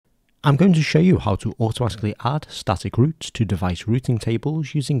I'm going to show you how to automatically add static routes to device routing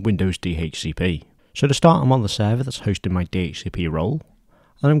tables using Windows DHCP. So to start, I'm on the server that's hosting my DHCP role,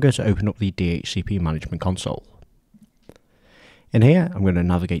 and I'm going to open up the DHCP management console. In here, I'm going to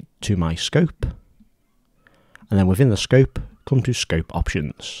navigate to my scope, and then within the scope, come to scope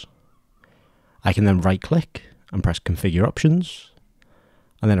options. I can then right click and press configure options,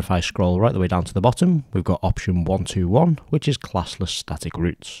 and then if I scroll right the way down to the bottom, we've got option 121, which is classless static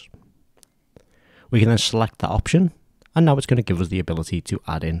routes. We can then select that option, and now it's going to give us the ability to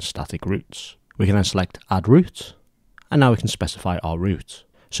add in static routes. We can then select add route, and now we can specify our route.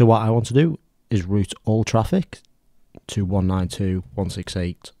 So what I want to do is route all traffic to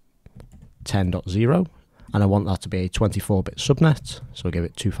 192.168.10.0, and I want that to be a 24-bit subnet, so I'll give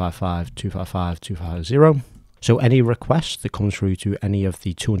it 255.255.250. So any request that comes through to any of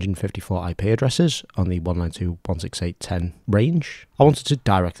the 254 IP addresses on the 192.168.10 range, I wanted to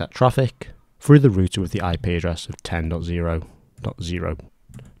direct that traffic through the router with the IP address of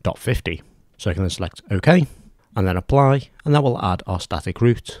 10.0.0.50. So I can then select OK, and then apply, and that will add our static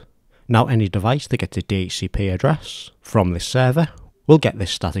route. Now any device that gets a DHCP address from this server will get this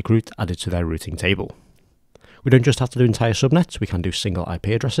static route added to their routing table. We don't just have to do entire subnets, we can do single IP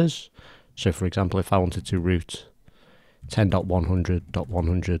addresses. So for example, if I wanted to route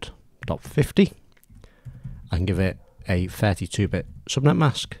 10.100.100.50, I can give it a 32-bit subnet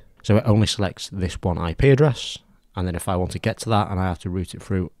mask. So it only selects this one IP address, and then if I want to get to that and I have to route it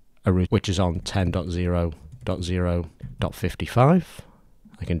through a route which is on 10.0.0.55,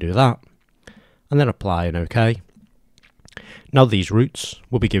 I can do that, and then apply and OK. Now these routes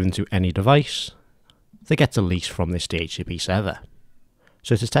will be given to any device that gets a lease from this DHCP server.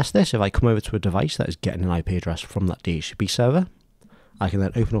 So to test this, if I come over to a device that is getting an IP address from that DHCP server, I can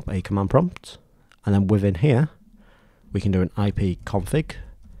then open up a command prompt, and then within here, we can do an IP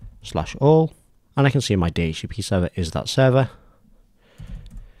config/all, and I can see my DHCP server is that server.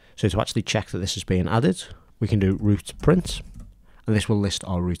 So to actually check that this is being added, we can do route print, and this will list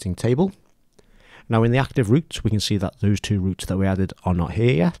our routing table. Now in the active routes, we can see that those two routes that we added are not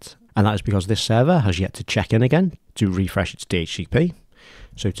here yet, and that is because this server has yet to check in again to refresh its DHCP.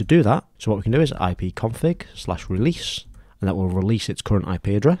 So to do that, what we can do is IP config/release, and that will release its current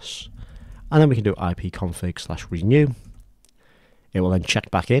IP address, and then we can do IP config/renew. It will then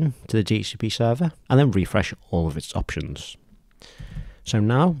check back in to the DHCP server and then refresh all of its options. So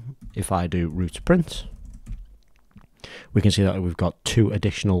now, if I do route print, we can see that we've got two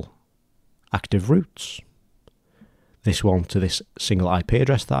additional active routes. This one to this single IP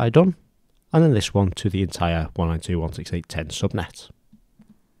address that I've done, and then this one to the entire 192.168.10 subnet.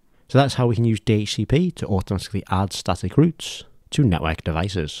 So that's how we can use DHCP to automatically add static routes to network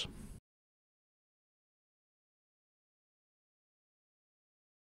devices.